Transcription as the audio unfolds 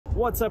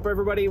What's up,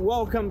 everybody?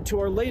 Welcome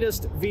to our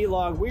latest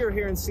vlog. We are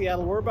here in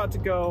Seattle. We're about to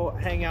go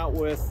hang out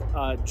with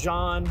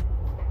John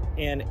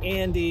and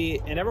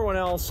Andy and everyone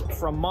else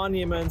from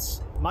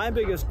Monuments. My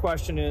biggest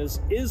question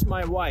is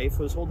my wife,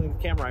 who's holding the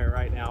camera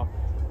right now,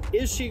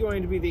 is she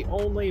going to be the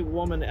only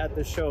woman at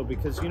the show?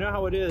 Because you know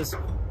how it is,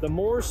 the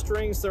more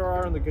strings there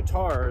are on the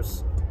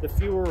guitars, the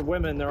fewer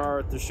women there are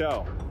at the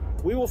show.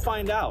 We will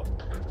find out.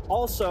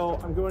 Also,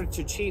 I'm going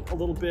to cheat a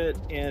little bit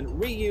and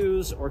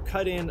reuse or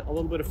cut in a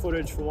little bit of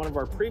footage from one of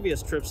our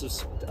previous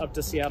trips up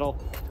to Seattle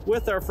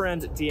with our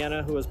friend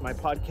Deanna, who is my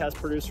podcast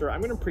producer. I'm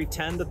going to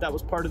pretend that that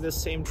was part of this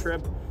same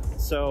trip.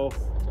 So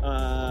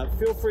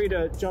feel free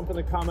to jump in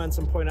the comments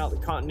and point out the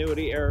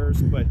continuity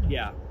errors. But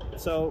yeah,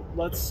 so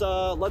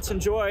let's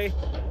enjoy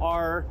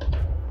our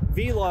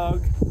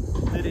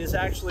vlog that is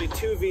actually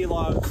two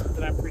vlogs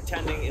that I'm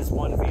pretending is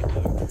one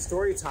vlog.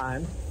 Story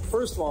time.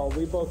 First of all,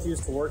 we both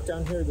used to work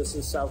down here. This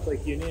is South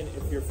Lake Union,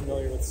 if you're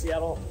familiar with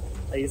Seattle.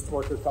 I used to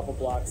work a couple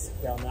blocks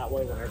down that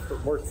way when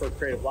I worked for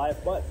Creative Life.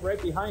 But right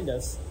behind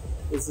us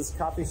is this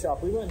coffee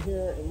shop. We went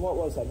here in, what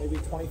was that, maybe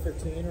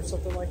 2015 or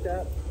something like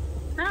that?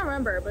 I don't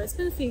remember, but it's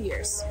been a few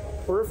years.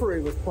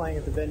 Periphery was playing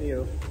at the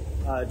venue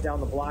down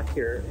the block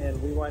here,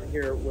 and we went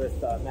here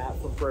with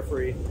Matt from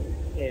Periphery,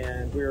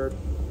 and we were,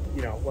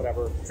 you know,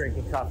 whatever,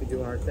 drinking coffee,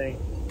 doing our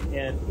thing.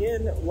 And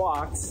in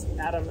walks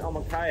Adam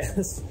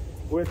Elmakias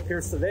with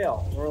Pierce the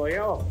Veil. And we're like,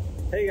 oh,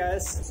 hey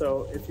guys.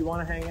 So if you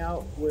want to hang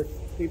out with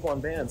people in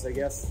bands, I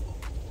guess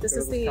this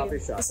is the coffee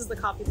shop. This is the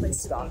coffee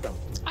place. Stockton.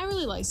 I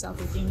really like South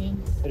Lake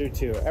Union. I do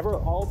too.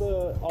 All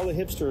the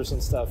hipsters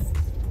and stuff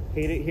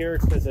hate it here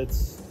because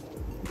it's,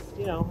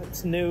 you know,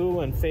 it's new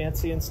and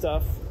fancy and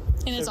stuff.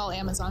 And it's all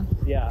Amazon.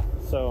 Yeah,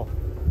 so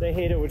they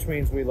hate it, which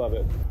means we love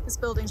it. This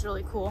building's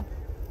really cool.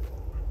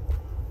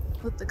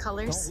 With the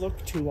colors. Don't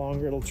look too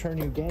long or it'll turn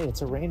you gay.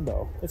 It's a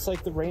rainbow. It's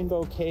like the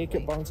rainbow cake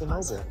at Barnes &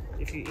 Noble.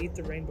 If you eat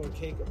the rainbow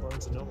cake at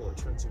Barnes & Noble, it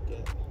turns you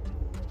gay.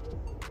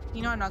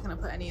 You know I'm not going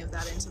to put any of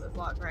that into the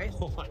vlog, right?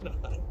 Oh, why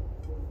not?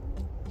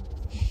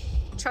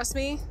 Trust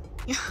me.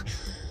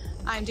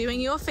 I'm doing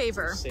you a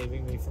favor. You're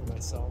saving me from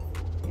myself.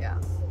 Yeah.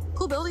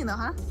 Cool building though,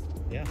 huh?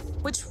 Yeah.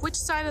 Which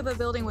side of the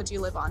building would you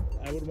live on?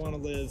 I would want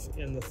to live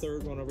in the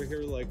third one over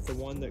here, like the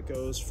one that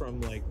goes from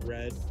like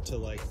red to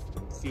like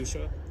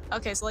fuchsia.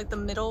 Okay, so like the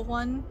middle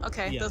one?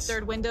 Okay, yes. The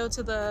third window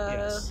to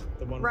the,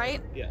 the one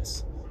right?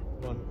 Yes.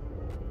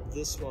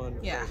 This one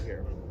right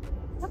here.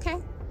 Okay.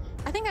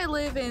 I think I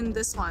live in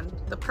this one,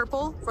 the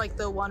purple, like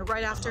the one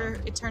right after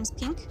it turns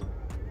pink.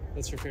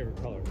 That's your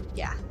favorite color?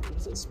 Yeah. Why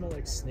does it smell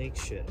like snake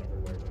shit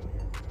everywhere down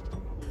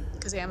here?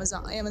 Because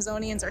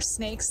Amazonians are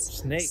snakes.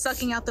 Snakes.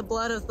 Sucking out the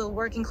blood of the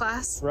working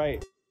class.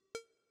 Right.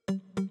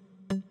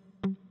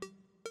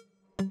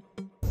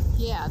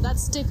 Yeah, that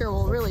sticker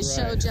will really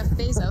show Jeff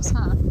Bezos,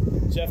 huh?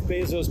 Jeff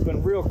Bezos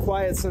been real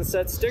quiet since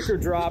that sticker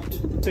dropped.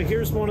 So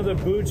here's one of the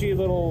bougie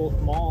little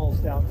malls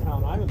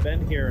downtown. I haven't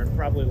been here in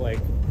probably like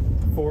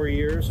 4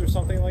 years or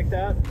something like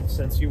that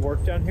since you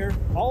worked down here.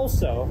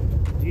 Also,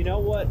 do you know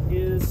what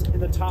is in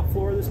the top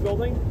floor of this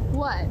building?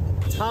 What?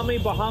 Tommy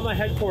Bahama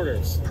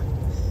headquarters.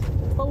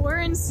 But we're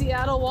in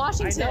Seattle,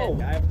 Washington. I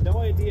know. I have no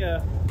idea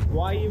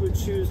why you would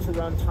choose to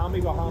run Tommy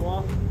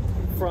Bahama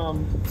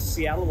from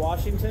Seattle,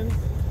 Washington.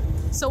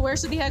 So where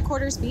should the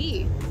headquarters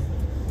be?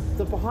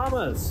 The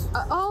Bahamas.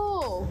 I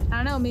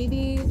don't know,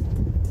 maybe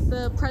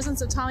the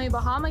presence of Tommy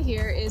Bahama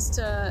here is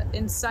to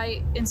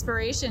incite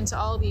inspiration to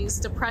all these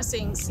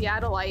depressing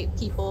Seattleite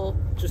people.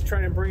 Just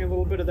trying to bring a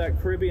little bit of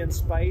that Caribbean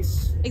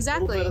spice.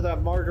 Exactly. A little bit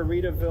of that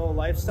Margaritaville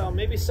lifestyle.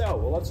 Maybe so.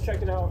 Well, let's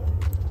check it out.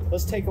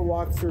 Let's take a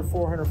walk through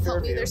 400 Fairview.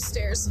 Help me, there's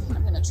stairs.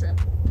 I'm gonna trip.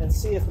 And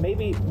see if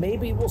maybe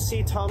we'll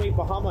see Tommy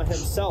Bahama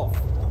himself.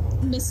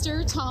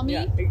 Mr. Tommy?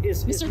 Yeah.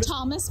 Mr.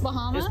 Thomas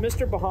Bahama? Is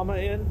Mr. Bahama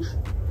in?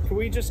 Can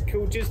we just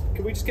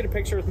get a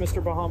picture with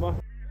Mr. Bahama?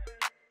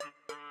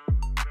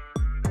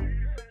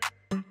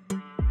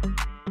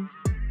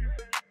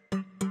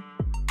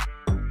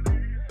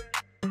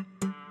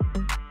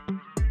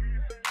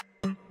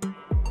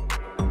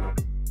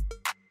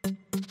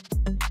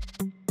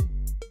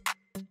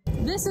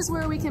 This is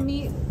where we can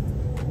meet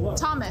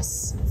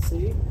Thomas.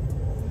 See?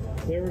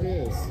 There it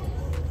is.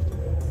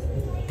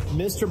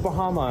 Mr.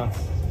 Bahama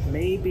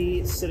may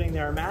be sitting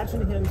there.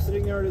 Imagine him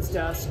sitting there at his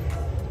desk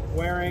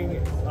wearing,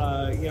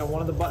 you know,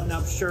 one of the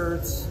button-up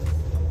shirts.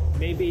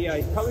 Maybe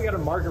he's probably got a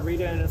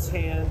margarita in his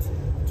hand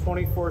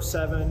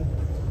 24/7.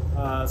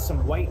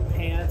 Some white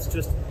pants,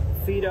 just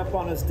feet up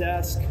on his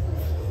desk.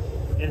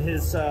 And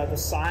his the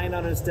sign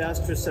on his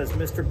desk just says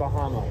Mr.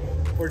 Bahama.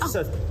 Or it just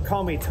says,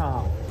 call me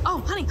Tom. Oh,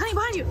 honey,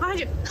 behind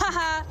you.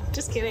 Haha,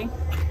 just kidding.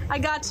 I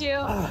got you.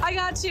 I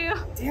got you.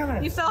 Damn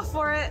it. You fell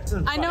for it.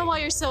 I know why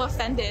you're so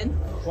offended.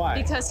 Why?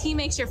 Because he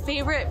makes your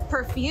favorite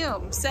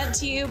perfume sent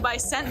to you by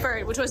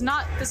Scentbird, which was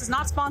not, this is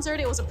not sponsored.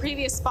 It was a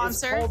previous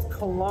sponsor. It's called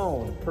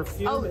cologne.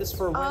 Perfume is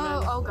for women.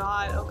 Oh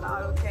God,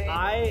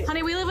 okay.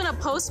 Honey, we live in a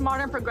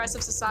postmodern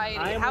progressive society.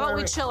 How about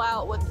we chill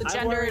out with the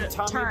gendered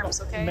terms,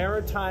 okay?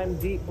 Maritime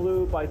Deep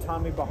Blue by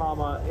Tommy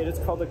Bahama. It is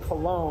called a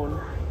cologne.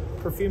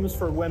 Perfume is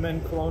for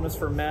women, cologne is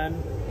for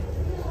men.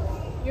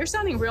 You're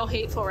sounding real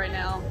hateful right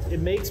now. It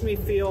makes me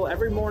feel,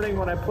 every morning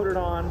when I put it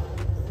on,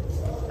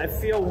 I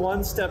feel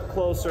one step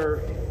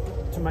closer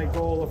to my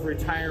goal of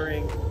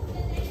retiring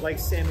like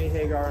Sammy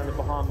Hagar in the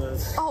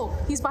Bahamas. Oh,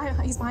 he's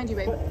behind you,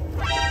 babe.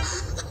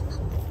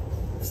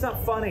 It's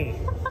not funny.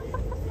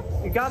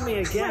 You got me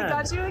again. I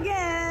got you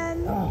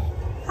again.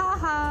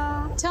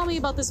 Haha. Tell me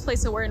about this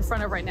place that we're in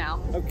front of right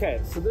now.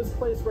 Okay, so this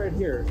place right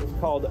here is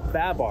called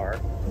Babar.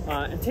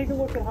 And take a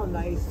look at how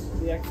nice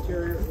the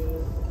exterior is.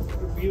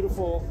 The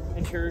beautiful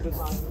interior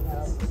design we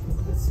have.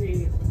 You can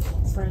see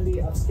trendy,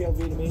 upscale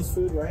Vietnamese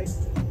food, right?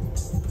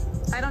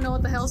 I don't know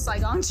what the hell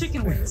Saigon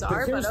chicken wings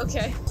are, but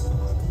okay.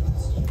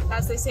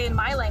 As they say in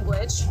my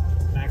language.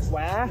 Mac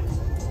Wah?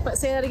 But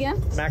say that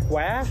again? Mac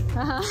Wah?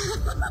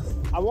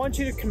 I want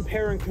you to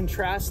compare and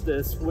contrast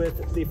this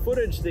with the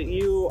footage that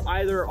you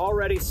either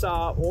already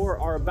saw or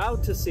are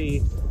about to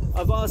see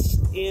of us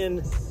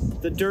in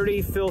the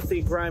dirty,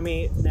 filthy,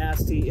 grimy,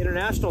 nasty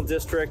International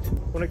District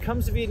when it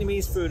comes to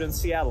Vietnamese food in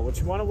Seattle. What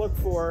you want to look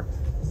for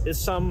is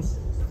some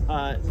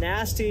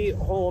nasty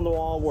hole in the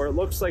wall where it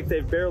looks like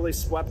they've barely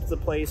swept the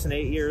place in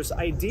 8 years.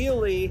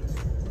 Ideally,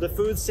 the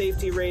food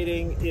safety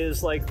rating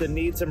is like the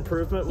needs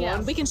improvement one.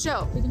 Yeah, we can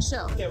show.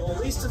 Okay, well, at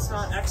least it's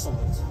not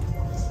excellent.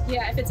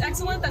 Yeah, if it's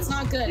excellent, that's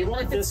not good. You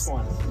want this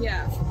one.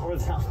 Yeah. Or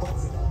that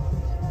one.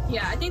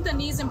 Yeah, I think the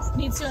needs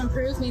to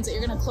improve means that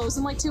you're going to close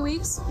in like 2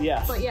 weeks.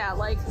 Yeah. But yeah,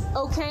 like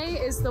okay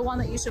is the one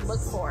that you should look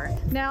for.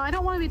 Now, I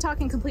don't want to be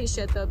talking complete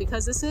shit though,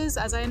 because this is,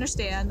 as I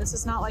understand, this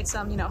is not like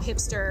some,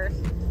 hipster.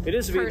 It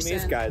is a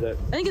Vietnamese guy that.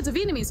 I think it's a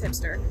Vietnamese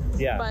hipster.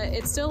 Yeah. But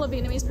it's still a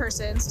Vietnamese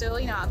person, still,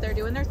 out there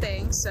doing their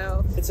thing,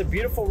 so. It's a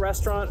beautiful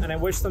restaurant and I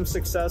wish them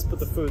success, but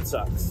the food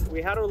sucks.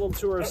 We had our little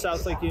tour of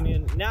South Lake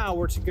Union. Now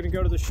we're going to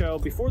go to the show.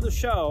 Before the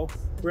show,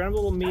 we're going to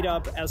have a little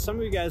meetup. As some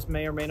of you guys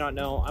may or may not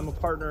know, I'm a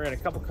partner in a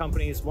couple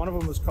companies. One of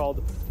them is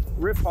called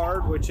Riff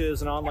Hard, which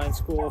is an online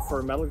school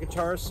for metal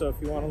guitars. So if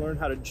you want to learn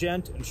how to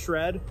gent and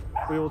shred,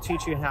 we will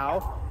teach you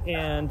how.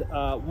 And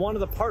one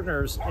of the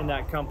partners in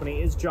that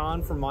company is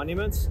John from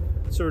Monuments.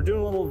 So we're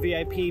doing a little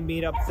VIP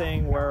meetup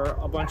thing where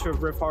a bunch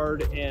of Riff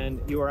Hard and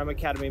URM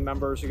Academy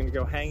members are going to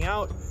go hang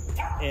out.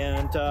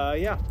 And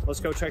yeah,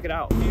 let's go check it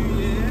out.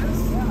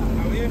 Yes.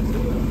 How are you?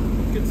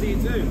 Good to see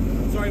you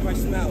too. Sorry if I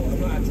smell. I've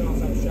not had a chance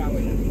to have a shower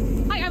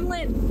yet. Hi, I'm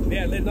Lynn.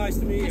 Yeah, Lynn, nice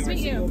to meet you. Nice to meet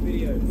you. I see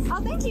your videos.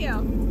 Oh, thank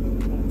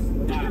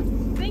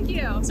you. Thank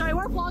you. Sorry,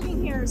 we're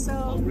vlogging here,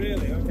 so. Oh,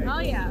 really? Okay. Oh,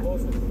 yeah.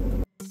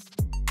 Awesome.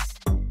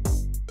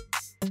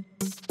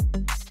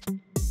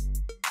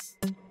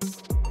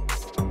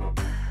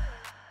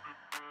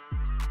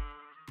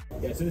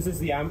 Yeah, so this is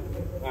the amp,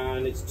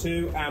 and it's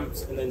 2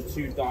 amps and then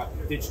 2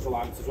 digital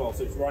amps as well.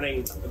 So it's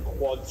running a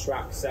quad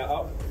track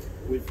setup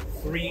with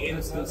 3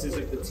 instances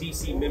of the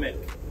TC Mimic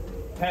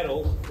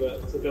pedal,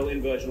 but the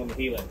built-in version on the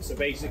Helix. So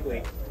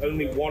basically,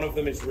 only one of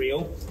them is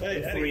real,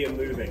 and 3 are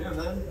moving.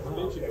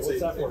 What's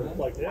that for?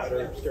 Like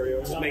wider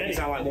stereo? Just make it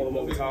sound like more than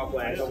one guitar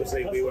player.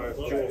 Obviously, we were a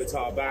dual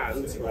guitar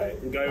band,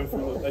 and going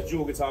from a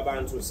dual guitar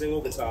band to a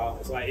single guitar,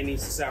 it's like it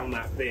needs to sound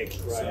that big.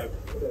 So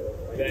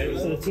then,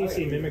 So the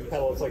TC Mimic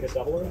pedal is like a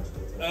doubler?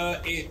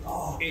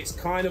 it's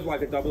kind of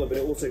like a doubler, but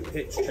it also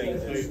pitch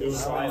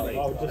changes slightly,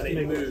 Just and to it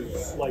make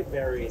moves. it like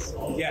very,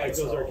 Yeah, like it's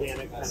those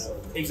organic kind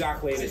of.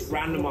 Exactly, and it's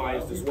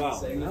randomized as well.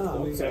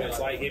 So it's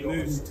like it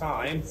moves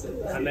time,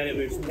 and then it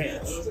moves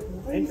pitch.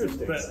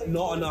 Interesting. But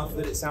not enough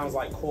that it sounds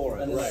like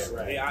chorus.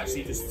 Right. It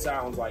actually just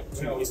sounds like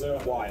it's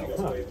wild.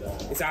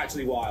 It's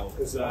actually wild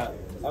because I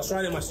was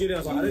trying it in my studio. I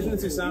was like, I don't think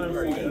this is sounding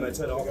very good, and I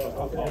turned it off.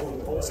 And I was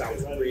like, oh, it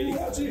sounds really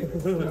good.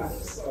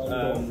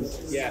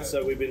 Yeah,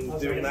 so we've been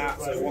doing that.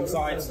 So one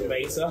side's the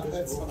beta,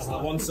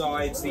 one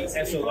side's the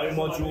SLO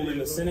module in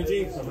the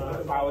Synergy,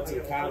 powered to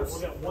the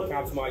cabs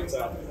mic'd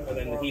up, and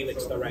then the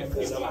Helix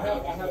directly. So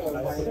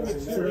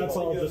that's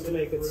all just to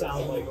make it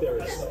sound like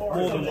there's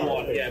More than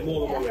one, yeah,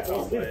 more than one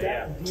guitar player,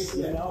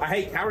 yeah. I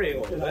hate carrying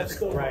all of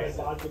this, right.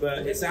 but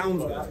it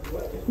sounds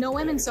good. No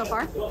women so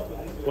far.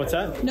 What's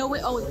that? No,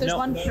 oh, there's No.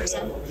 one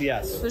person.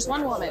 Yes. There's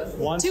one woman.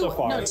 One two, so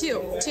far. No,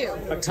 two.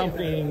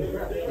 Accompanying.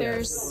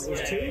 There's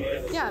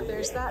 2? yeah,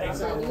 there's that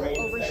lady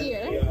over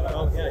here,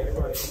 Okay.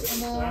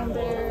 and then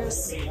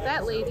there's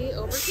that lady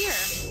over here.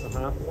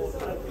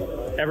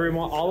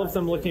 Everyone, all of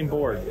them looking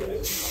bored.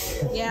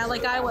 Yeah,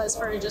 like I was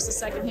for just a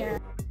second here.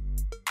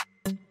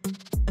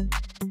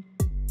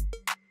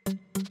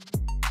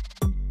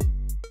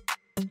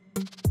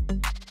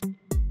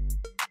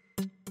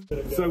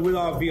 So with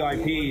our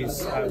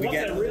VIPs, we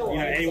get,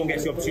 anyone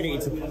gets the opportunity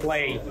to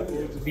play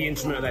the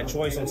instrument of their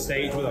choice on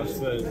stage with us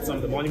for some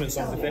of the Monument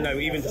songs. If they know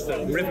even just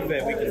a riff of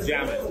it, we can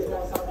jam it.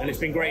 And it's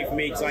been great for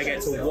me because I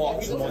get to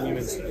watch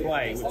Monuments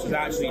play, which has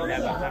actually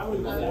never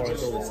happened before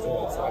until this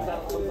tour, so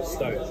I'm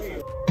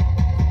stoked.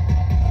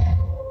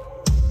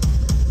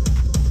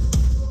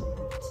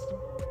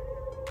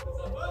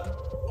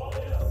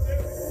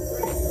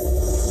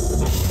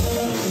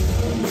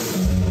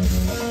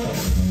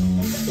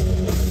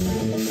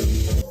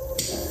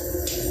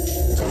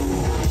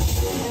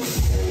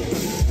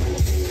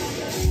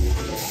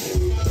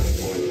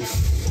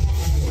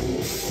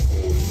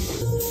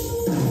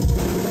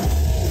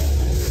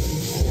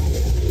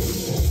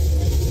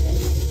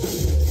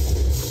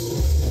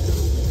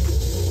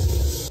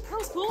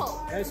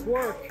 Nice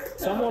work.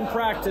 Someone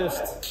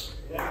practiced.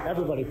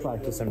 Everybody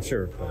practiced, I'm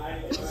sure.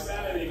 That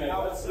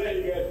was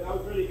really good. That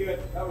was really good.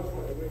 That was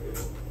really good.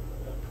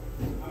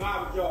 I'm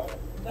out of a job.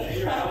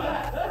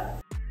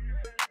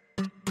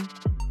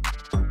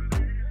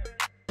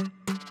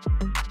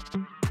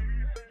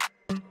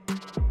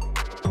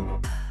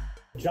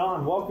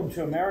 John, welcome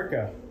to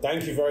America.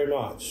 Thank you very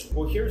much.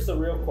 Well, here's the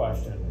real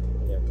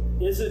question. Yep.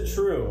 Is it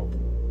true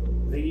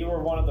that you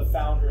were one of the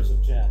founders of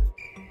DJENT?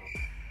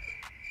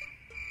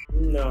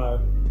 No,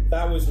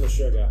 that was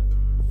Meshuggah.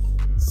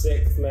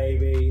 6th,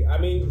 maybe. I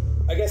mean,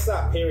 I guess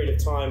that period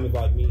of time with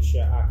like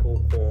Misha,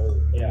 Ackle, Paul,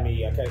 and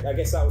me, I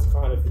guess that was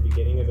kind of the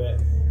beginning of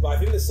it. But I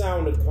think the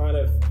sound had kind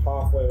of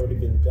halfway already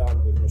been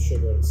done with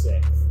Meshuggah and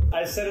 6th.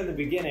 I said in the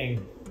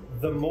beginning,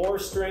 the more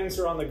strings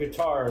are on the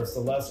guitars, the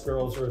less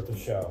girls are at the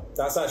show.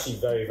 That's actually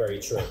very, very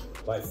true.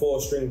 Like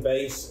 4-string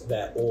bass,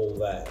 they're all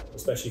there,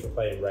 especially for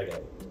playing reggae.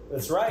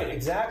 That's right,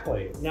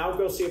 exactly. Now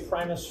go see a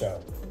Primus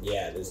show.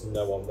 Yeah, there's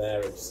no one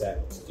there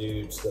except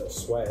dudes that are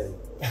sweating.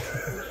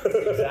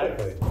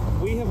 Exactly.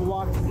 We have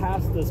walked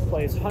past this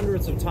place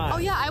hundreds of times. Oh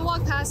yeah, I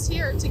walk past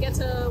here to get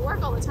to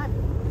work all the time.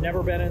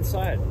 Never been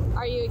inside.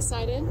 Are you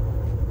excited?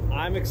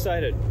 I'm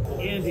excited.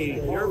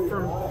 Andy, you're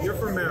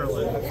from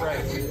Maryland. That's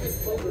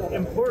right.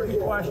 Important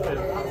question: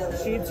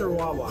 Sheets or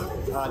Wawa?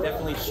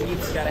 Definitely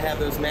Sheets. Gotta have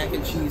those mac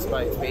and cheese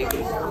bites, baby.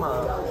 Come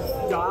on.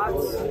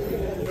 Dots,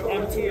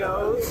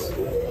 MTOs,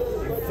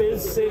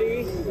 Fizz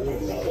City,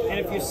 and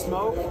if you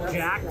smoke,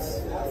 Jacks.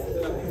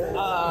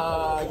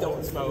 I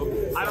don't smoke.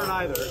 I don't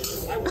either.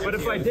 But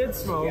if I did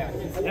smoke,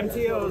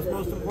 MTO's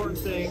most important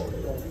thing.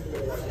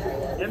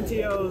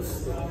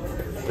 MTO's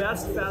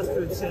best fast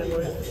food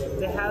sandwich.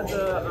 They had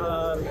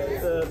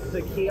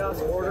the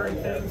kiosk ordering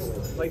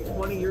things like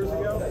 20 years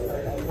ago.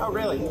 Oh,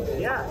 really?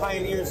 Yeah.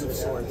 Pioneers of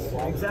sorts.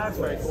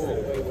 Exactly. Very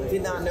cool.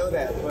 Did not know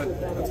that, but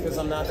that's because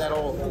I'm not that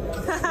old.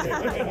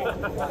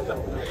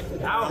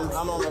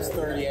 I'm almost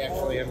 30,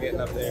 actually. I'm getting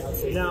up there.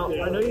 Now,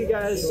 I know you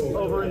guys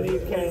over in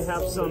the UK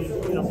have some,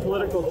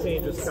 political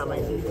changes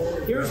coming.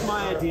 Here's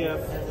my idea.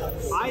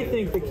 I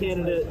think the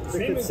candidate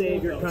that could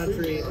save your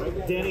country,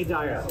 Danny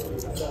Dyer.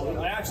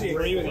 I actually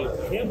agree with you.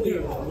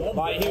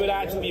 Like, he would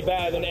actually be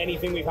better than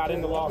anything we've had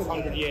in the last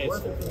 100 years.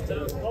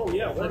 Oh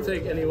yeah, I'd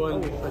take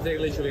anyone. I'd take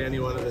literally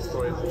anyone at this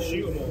point.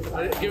 Shoot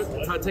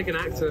them. I'd take an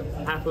actor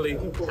happily.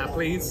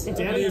 Please.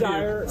 Danny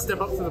Dyer.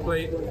 Step up to the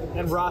plate.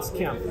 And Ross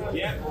Kemp.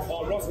 Yeah,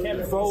 Ross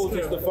Kemp folds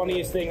is the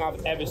funniest thing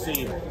I've ever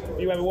seen.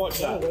 You ever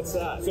watched that? What's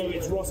that? So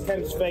it's Ross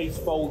Kemp's face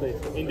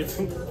folded in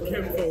different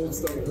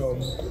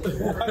KempFolds.com.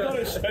 I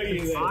gotta show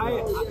you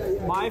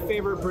this. My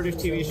favorite British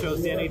TV show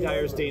is Danny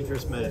Dyer's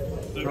Dangerous Men.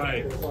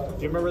 Right. Do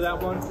you remember that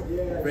one?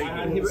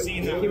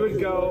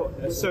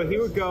 He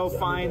would go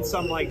find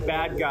some like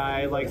bad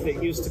guy like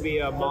that used to be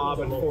a mob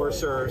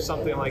enforcer or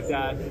something like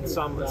that in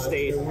some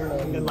state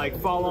and like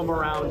follow him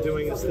around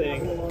doing his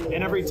thing.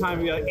 And every time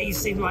he'd be like, he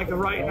seemed like a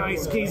right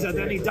nice geezer,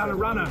 then he done a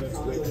runner.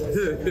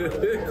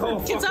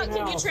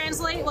 Can you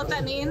translate what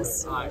that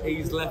means?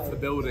 He's left the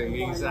building.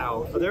 He's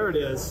out. Oh, there it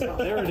is.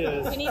 There it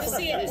is. We need to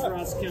see it.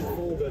 Ross Kemp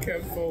folded.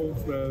 Kemp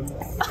folds, man.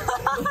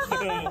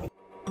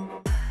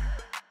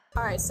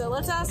 All right, so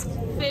let's ask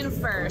Finn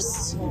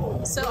first.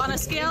 So on a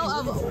scale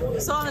of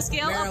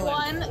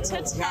 1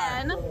 to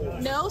 10,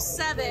 no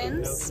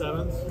sevens. No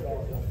sevens.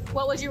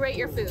 What would you rate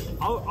your food?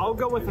 I'll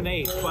go with an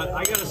 8, but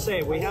I gotta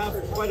say we have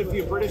quite a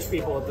few British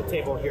people at the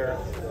table here,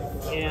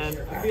 and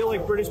I feel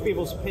like British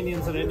people's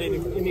opinions on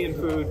Indian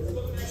food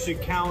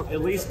should count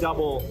at least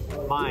double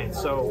mine.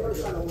 So,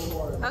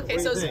 okay,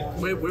 so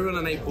we're on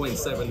an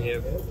 8.7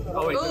 here.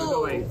 Oh wait,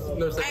 no wait,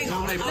 no.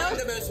 I'm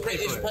the most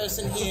British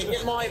person here.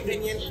 Get my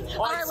opinion.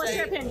 All right, what's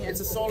your opinion? It's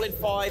a solid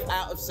 5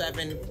 out of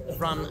 7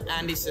 from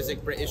Andy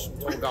Sizik, British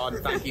Tour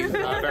Guide. Thank you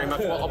very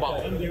much. What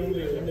about? I'm the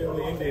only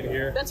Indian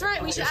here. That's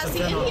right. We should ask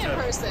the Indian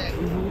person.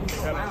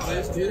 10 out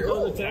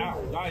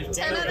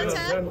of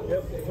 10.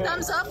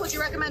 Thumbs up. Would you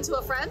recommend to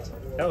a friend?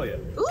 Hell yeah.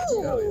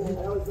 Ooh.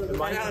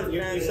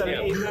 You said an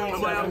 8. I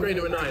might upgrade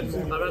to a 9. I've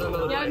had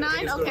another. Yeah,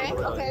 9. Okay.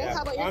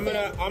 How about you? I'm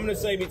gonna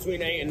say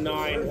between 8 and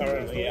 9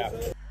 currently. Yeah.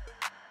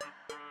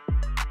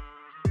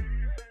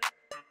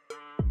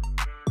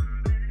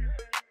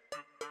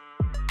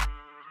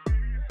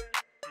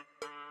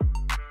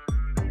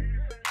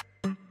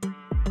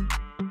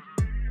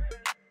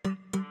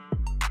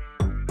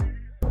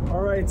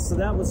 Alright, so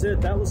that was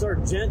it. That was our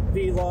DJENT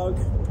vlog.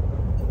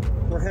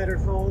 We're headed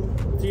home.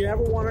 If you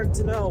ever wanted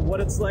to know what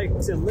it's like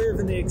to live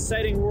in the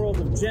exciting world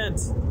of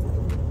DJENT,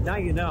 now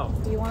you know.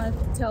 Do you want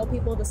to tell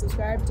people to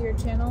subscribe to your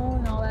channel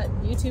and all that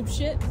YouTube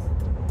shit?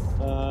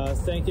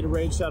 Thank you to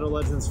Raid Shadow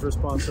Legends for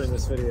sponsoring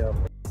this video.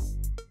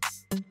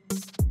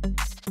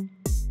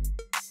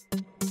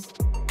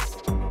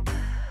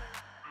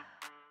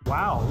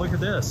 Wow, look at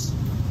this.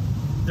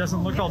 It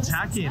doesn't look all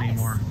tacky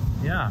anymore.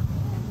 Yeah.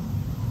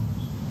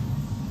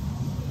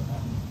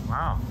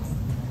 Wow.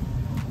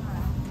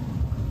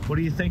 What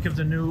do you think of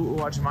the new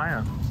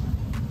Uwajimaya?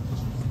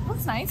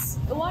 That's nice.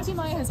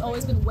 Uwajimaya has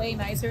always been way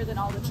nicer than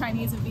all the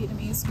Chinese and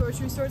Vietnamese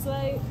grocery stores that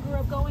I grew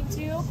up going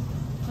to.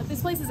 But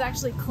this place is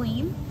actually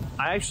clean.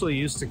 I actually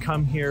used to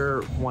come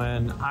here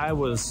when I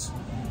was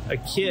a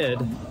kid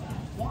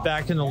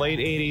back in the late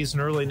 80s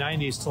and early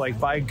 90s to like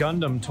buy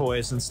Gundam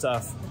toys and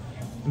stuff.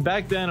 And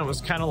back then it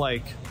was kind of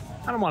like,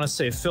 I don't want to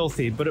say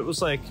filthy, but it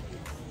was like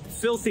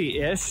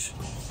filthy-ish.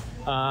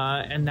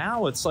 And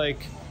now it's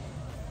like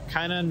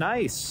kind of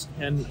nice.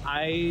 And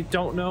I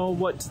don't know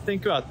what to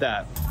think about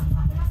that.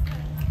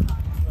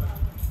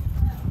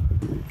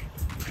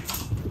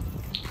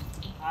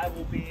 I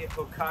will be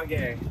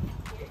Hokage.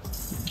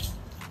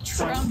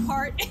 Trump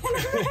part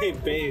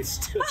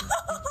based.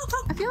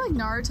 I feel like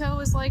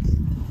Naruto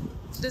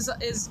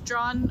is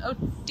drawn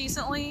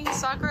decently.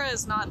 Sakura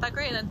is not that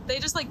great, and then they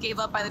just like gave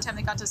up by the time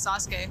they got to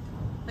Sasuke.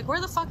 Like,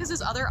 where the fuck is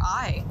his other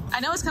eye? I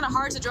know it's kind of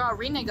hard to draw a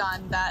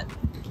Rinnegan that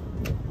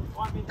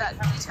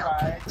detail.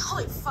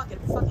 Holy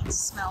fucking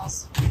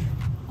smells.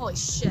 Holy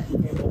shit.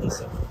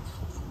 Listen,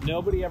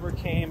 nobody ever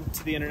came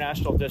to the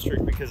International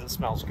District because it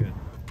smells good.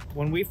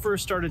 When we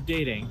first started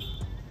dating,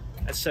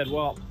 I said,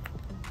 well,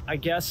 I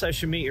guess I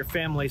should meet your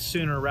family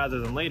sooner rather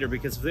than later,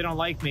 because if they don't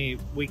like me,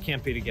 we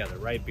can't be together,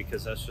 right?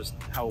 Because that's just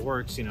how it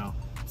works, you know.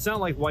 It's not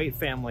like white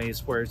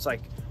families where it's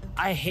like,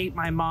 I hate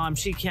my mom,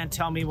 she can't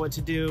tell me what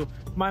to do.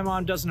 If my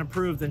mom doesn't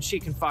approve, then she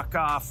can fuck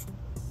off.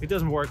 It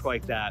doesn't work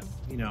like that,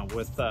 you know,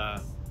 with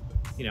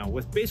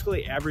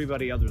basically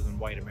everybody other than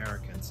white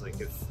Americans. Like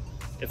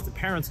if the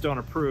parents don't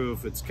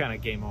approve, it's kind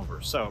of game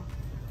over. So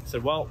I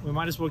said, well, we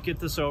might as well get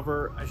this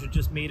over. I should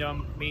just meet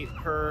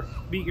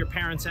your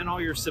parents and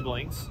all your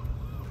siblings.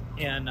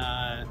 And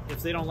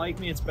if they don't like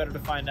me, it's better to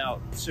find out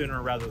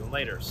sooner rather than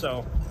later.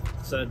 So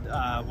I said,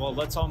 well,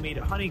 let's all meet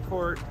at Honey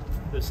Court,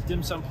 this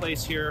dim sum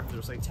place here.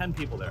 There's like 10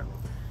 people there.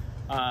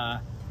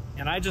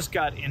 And I just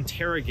got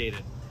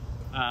interrogated.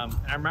 And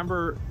I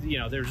remember, you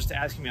know, they were just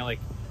asking me like,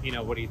 you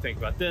know, what do you think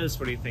about this?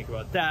 What do you think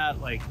about that?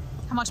 Like,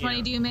 how much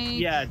money do you make?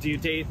 Yeah, do you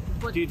date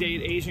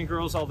Asian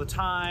girls all the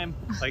time?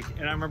 Like,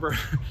 and I remember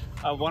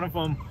one of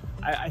them,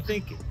 I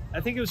think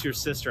it was your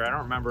sister, I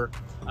don't remember,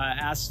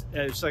 asked,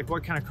 she's like,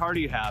 what kind of car do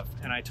you have?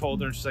 And I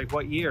told her, and she's like,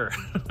 what year?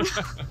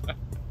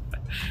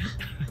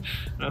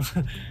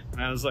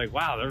 And I was like,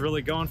 wow, they're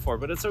really going for it,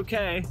 but it's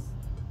okay.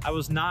 I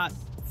was not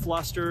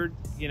flustered,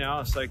 you know,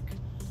 it's like,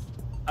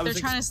 they're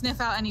trying to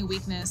sniff out any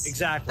weakness.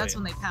 Exactly. That's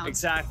when they pounce.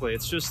 Exactly.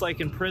 It's just like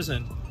in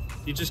prison.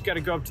 You just got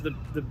to go up to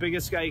the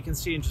biggest guy you can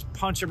see and just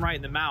punch him right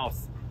in the mouth,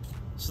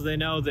 so they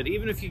know that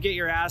even if you get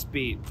your ass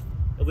beat,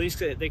 at least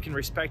they can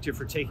respect you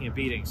for taking a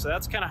beating. So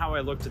that's kind of how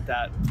I looked at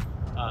that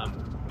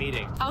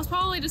meeting. I was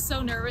probably just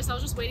so nervous. I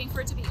was just waiting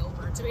for it to be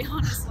over, to be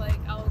honest. Like,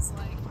 I was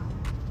like...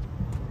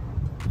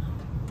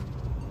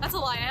 That's a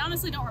lie. I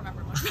honestly don't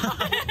remember much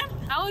about it.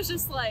 I was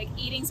just like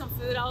eating some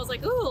food. I was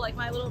like, ooh, like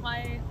my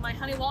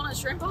honey walnut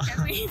shrimp. Okay, I'm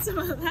gonna eat some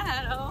of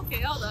that. Oh,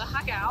 okay, oh, the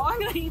hakao. I'm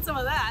gonna eat some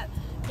of that.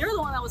 You're the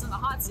one that was in the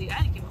hot seat.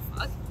 I didn't give a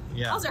fuck.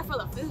 Yeah. I was there for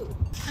the food.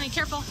 Honey,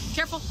 careful,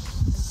 careful.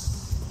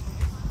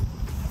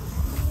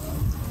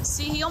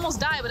 See, he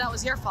almost died, but that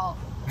was your fault.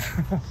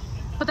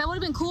 But that would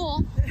have been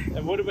cool.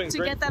 It would have been to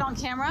great. Get that on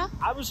camera.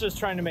 I was just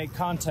trying to make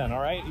content,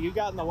 all right? You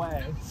got in the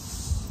way.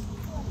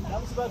 That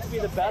was about to be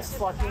the best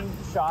fucking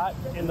shot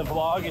in the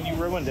vlog, and you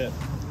ruined it.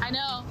 I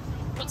know.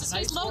 What's his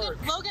face? Nice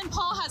Logan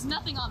Paul has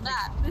nothing on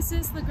that. This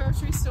is the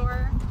grocery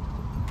store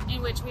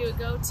in which we would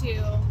go to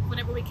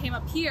whenever we came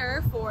up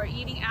here for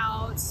eating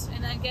out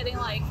and then getting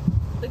like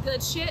the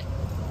good shit.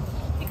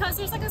 Because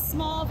there's like a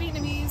small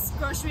Vietnamese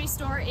grocery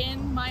store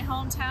in my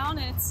hometown,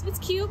 and it's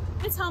cute,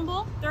 it's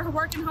humble. They're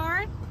working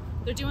hard,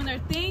 they're doing their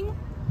thing.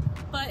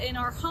 But in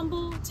our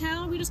humble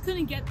town, we just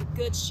couldn't get the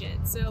good shit.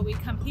 So we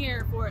come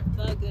here for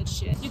the good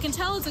shit. You can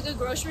tell it's a good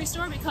grocery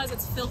store because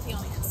it's filthy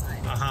on the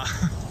inside.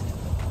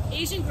 Uh-huh.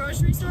 Asian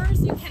grocery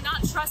stores, you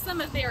cannot trust them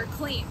if they are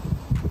clean.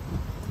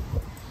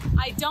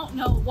 I don't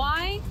know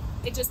why,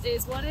 it just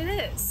is what it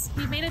is.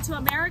 We made it to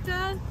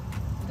America,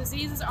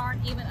 diseases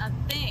aren't even a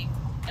thing.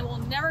 And we'll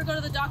never go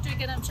to the doctor to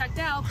get them checked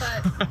out,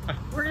 but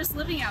we're just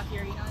living out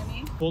here, you know what I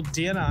mean? Well,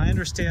 Deanna, I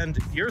understand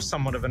you're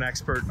somewhat of an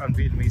expert on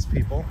Vietnamese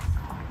people.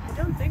 I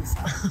don't think so.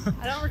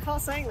 I don't recall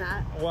saying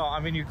that. Well, I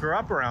mean, you grew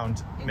up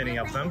around many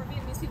of them. More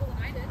Vietnamese people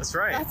than I did. That's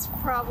right. That's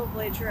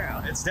probably true.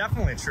 It's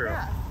definitely true.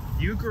 Yeah.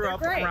 You grew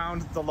up great.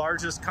 around the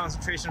largest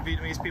concentration of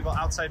Vietnamese people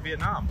outside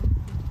Vietnam.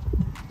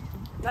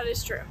 That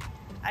is true.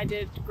 I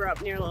did grow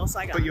up near Little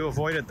Saigon. But you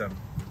avoided them.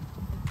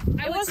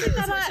 It wasn't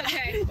that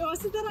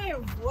I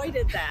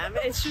avoided them.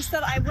 It's just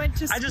that I went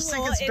to school I just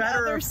think it's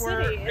better if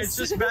cities. it's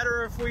just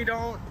better if we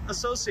don't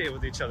associate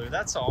with each other.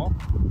 That's all.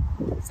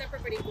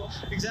 Separate but equal.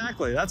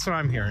 Exactly. That's what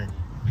I'm hearing.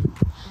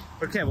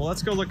 Okay, well,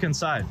 let's go look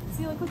inside.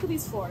 See, like, look at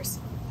these floors.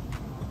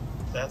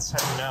 That's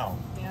how you know.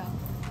 Yeah.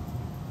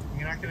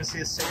 You're not going to see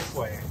a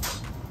Safeway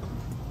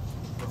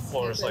with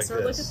floors like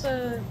so this. Look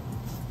at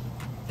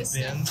the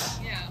bins.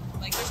 Yeah,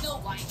 like there's no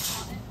light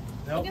on it.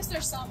 Nope. I guess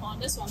there's some on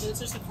this one, but it's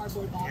just a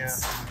cardboard box. Yeah.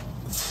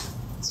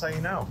 That's how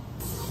you know.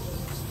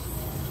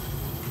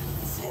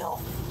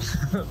 Film.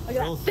 Look at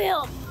that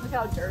film. Look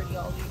how dirty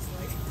all these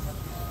like.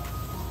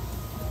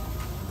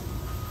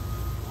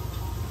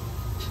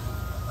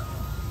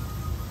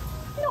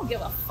 don't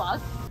give a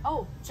fuck.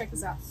 Oh, check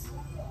this out.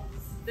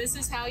 This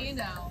is how you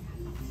know.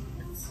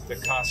 The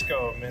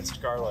Costco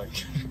minced garlic.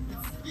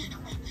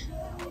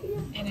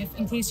 And if,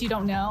 in case you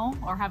don't know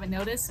or haven't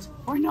noticed,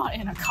 we're not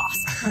in a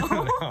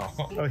Costco.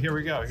 No. Oh, here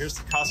we go. Here's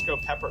the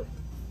Costco pepper.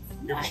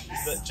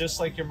 Nice.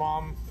 Just like your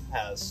mom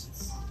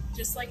has.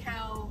 Just like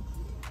how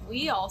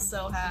we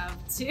also have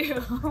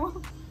too.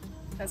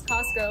 Because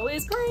Costco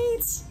is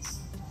great.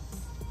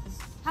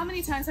 How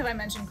many times have I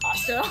mentioned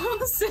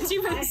Costco since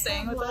you've been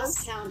staying with us?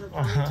 Lost count of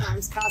how many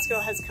times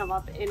Costco has come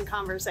up in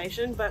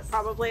conversation, but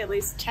probably at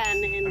least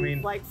 10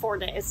 in like 4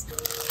 days.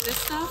 This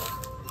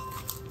stuff,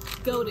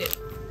 goated.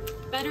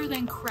 Better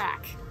than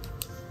crack.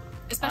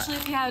 Especially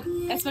if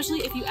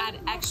you add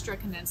extra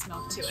condensed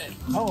milk to it.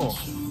 Oh,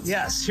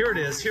 yes, here it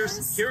is.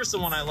 Here's the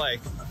one I like.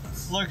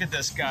 Look at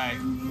this guy,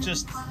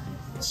 just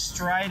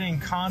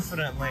striding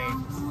confidently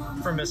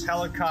from his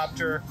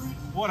helicopter.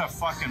 What a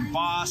fucking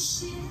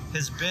boss.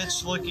 His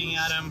bitch looking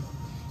at him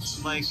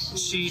like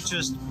she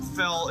just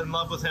fell in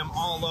love with him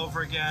all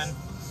over again.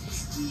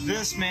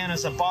 This man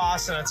is a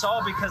boss, and it's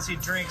all because he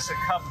drinks a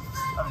cup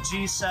of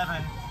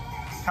G7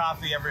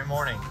 coffee every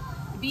morning.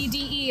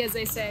 BDE, as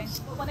they say.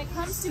 But when it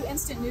comes to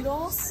instant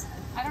noodles,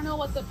 I don't know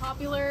what the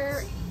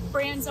popular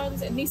brands are.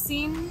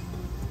 Nissin,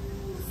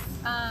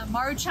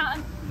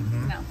 Maruchan.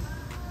 No.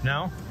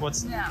 No?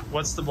 What's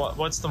the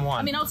one?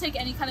 I mean, I'll take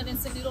any kind of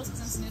instant noodles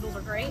because instant noodles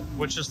are great.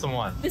 Which is the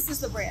one? This is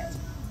the brand.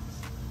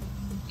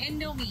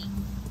 Indomie.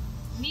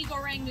 Mi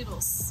goreng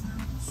noodles.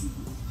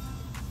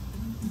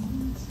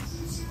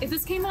 If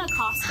this came in a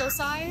Costco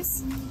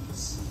size,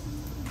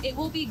 it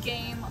will be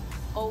game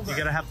over. You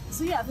gotta have.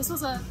 So yeah, this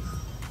was a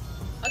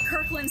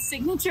Kirkland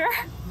signature.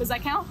 Does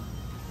that count?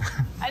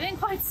 I didn't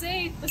quite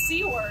say the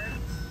C word.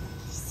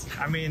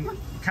 I mean,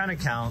 kind of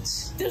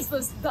counts. Does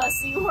the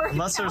C word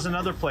Unless count? there's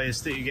another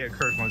place that you get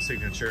Kirkland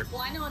signature.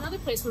 Well, I know another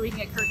place where we can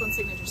get Kirkland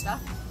signature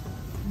stuff.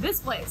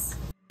 This place.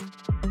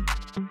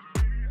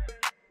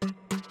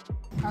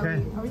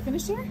 Okay. Are we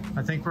finished here?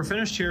 I think we're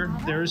finished here.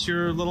 There's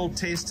your little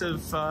taste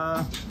of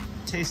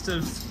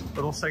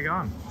Little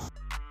Saigon.